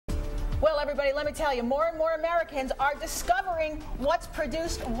everybody, let me tell you, more and more Americans are discovering what's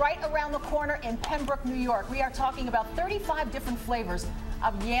produced right around the corner in Pembroke, New York. We are talking about 35 different flavors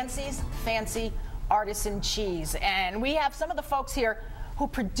of Yancey's Fancy Artisan Cheese. And we have some of the folks here who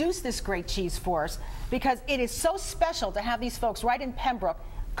produce this great cheese for us because it is so special to have these folks right in Pembroke.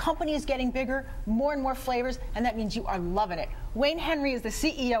 Company is getting bigger, more and more flavors, and that means you are loving it. Wayne Henry is the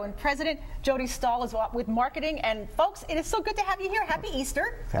CEO and president. Jody Stahl is with marketing. And folks, it is so good to have you here. Happy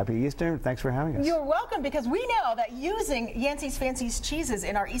Easter. Happy Easter. Thanks for having us. You're welcome, because we know that using Yancey's Fancy cheeses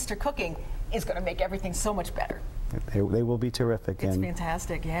in our Easter cooking is going to make everything so much better. They will be terrific. It's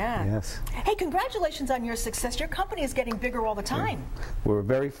fantastic, yeah. Yes. Hey, congratulations on your success. Your company is getting bigger all the time. We're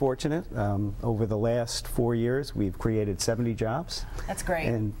very fortunate. Over the last 4 years, we've created 70 jobs. That's great.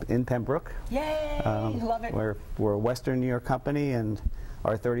 In Pembroke. Yay, love it. We're a Western New York company, and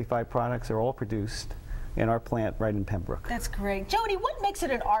our 35 products are all produced in our plant right in Pembroke. That's great. Jody, what makes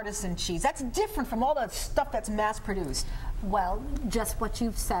it an artisan cheese? That's different from all the stuff that's mass-produced. Well, just what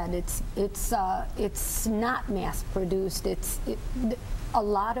you've said. It's not mass-produced. A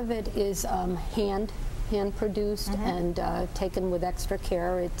lot of it is hand-produced and taken with extra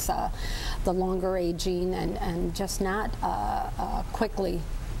care. It's the longer aging and just not quickly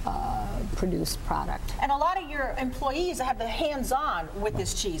produced product. And a lot of your employees have the hands-on with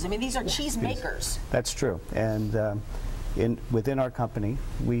this cheese. I mean, these are cheese makers. That's true. And within our company,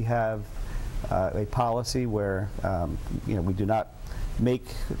 we have a policy where we do not make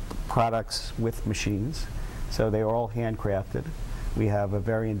products with machines, so they are all handcrafted. We have a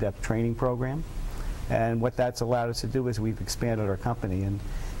very in-depth training program, and what that's allowed us to do is we've expanded our company, and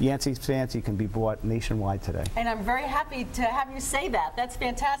Yancey's Fancy can be bought nationwide today. And I'm very happy to have you say that. That's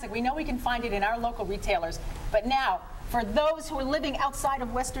fantastic. We know we can find it in our local retailers, but now, for those who are living outside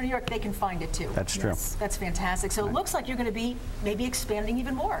of Western New York, they can find it too. That's true. Yes, that's fantastic. So it looks like you're going to be maybe expanding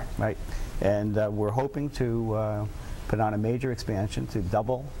even more. Right. And we're hoping to put on a major expansion to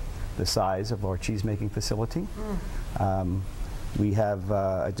double the size of our cheese-making facility. We have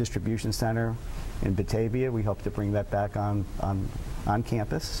a distribution center in Batavia. We hope to bring that back on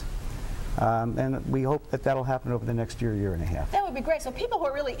campus. And we hope that that'll happen over the next year and a half. That would be great. So people who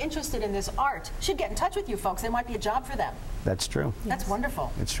are really interested in this art should get in touch with you folks. There might be a job for them. That's true. That's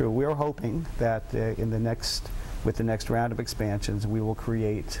wonderful. It's true. We're hoping that with the next round of expansions, we will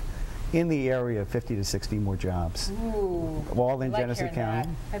create in the area 50 to 60 more jobs. Ooh, all in Genesee County.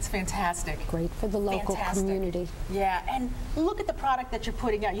 That's fantastic. Great for the local community. Yeah, and look at the product that you're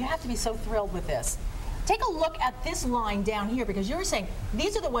putting out. You have to be so thrilled with this. Take a look at this line down here, because you were saying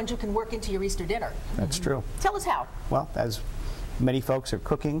these are the ones you can work into your Easter dinner. That's true. Tell us how. Well, as many folks are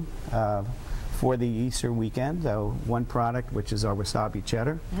cooking for the Easter weekend, one product, which is our wasabi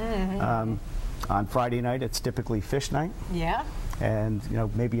cheddar. On Friday night, it's typically fish night. Yeah. And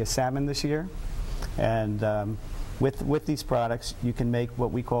maybe a salmon this year. And with these products, you can make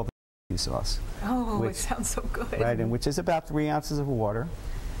what we call the sauce. Oh, it sounds so good. Right, and which is about 3 ounces of water.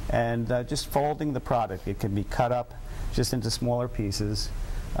 And just folding the product, it can be cut up just into smaller pieces,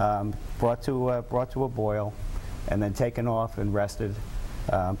 brought to a boil, and then taken off and rested.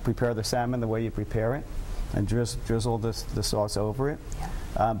 Prepare the salmon the way you prepare it, and drizzle the sauce over it. Yeah.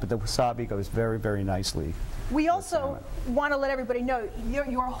 But the wasabi goes very, very nicely. We also want to let everybody know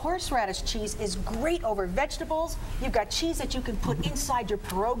your horseradish cheese is great over vegetables. You've got cheese that you can put inside your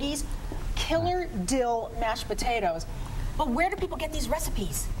pierogies, killer dill mashed potatoes. But where do people get these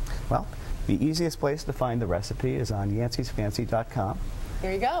recipes? Well, the easiest place to find the recipe is on yanceysfancy.com.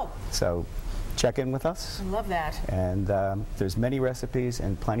 There you go. So check in with us. I love that. And there's many recipes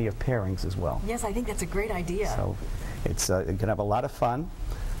and plenty of pairings as well. Yes, I think that's a great idea. So it can have a lot of fun.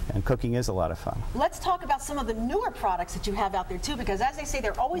 And cooking is a lot of fun. Let's talk about some of the newer products that you have out there too, because as they say,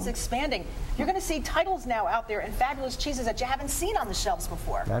 they're always expanding. You're going to see titles now out there and fabulous cheeses that you haven't seen on the shelves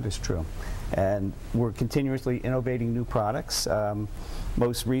before. That is true. And we're continuously innovating new products.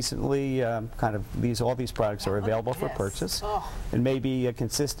 Most recently, all these products are available for purchase. And maybe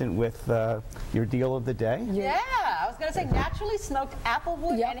consistent with your deal of the day. Yeah, I was going to say naturally smoked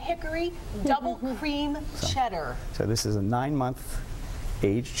applewood and hickory double cream cheddar. So this is a 9-month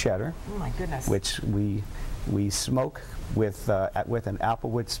aged cheddar. Oh my goodness! Which we smoke with an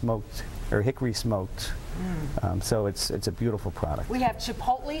applewood smoked or hickory smoked. So it's a beautiful product. We have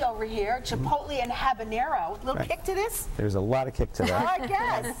chipotle over here, chipotle and habanero. Little kick to this? There's a lot of kick to that. I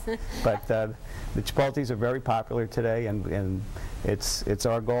guess. But the chipotles are very popular today, and it's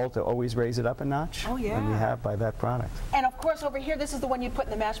our goal to always raise it up a notch. Oh yeah. And we have by that product. And of course over here, this is the one you put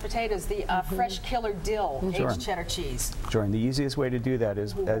in the mashed potatoes, the fresh killer dill aged cheddar cheese. Sure. And the easiest way to do that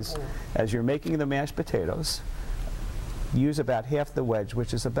is as you're making the mashed potatoes, use about half the wedge,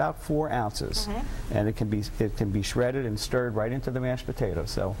 which is about 4 ounces, and it can be shredded and stirred right into the mashed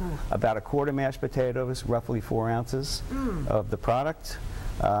potatoes. So about a quart of mashed potatoes, roughly 4 ounces of the product.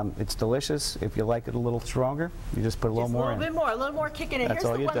 It's delicious. If you like it a little stronger, you just put a little more in. A little more kick in it. That's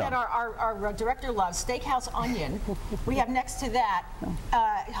Here's all the you one do. that our director loves, steakhouse onion. We have next to that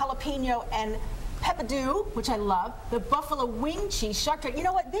jalapeno and peppadew, which I love, the buffalo wing cheese, shark turkey. You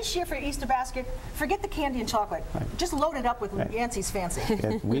know what? This year for Easter basket, forget the candy and chocolate. Just load it up with Yancey's Fancy.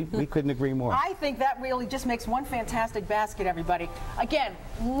 Yeah, we couldn't agree more. I think that really just makes one fantastic basket, everybody. Again,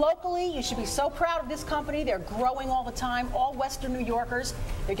 locally, you should be so proud of this company. They're growing all the time, all Western New Yorkers.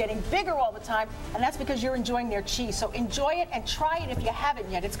 They're getting bigger all the time, and that's because you're enjoying their cheese. So enjoy it and try it if you haven't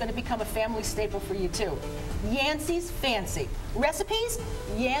yet. It's going to become a family staple for you, too. Yancey's Fancy. Recipes?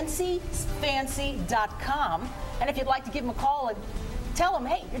 Yancey'sFancy.com. And if you'd like to give them a call and tell them,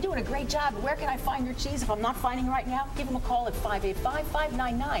 hey, you're doing a great job. Where can I find your cheese if I'm not finding it right now? Give them a call at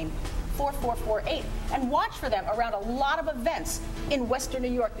 585-599-4448. And watch for them around a lot of events in Western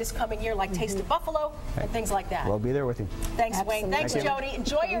New York this coming year, like Taste of Buffalo and things like that. We'll be there with you. Thanks, Wayne. Thanks, Absolutely. Jody.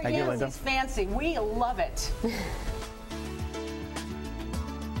 Enjoy your Thank you, Yancey's Fancy. We love it.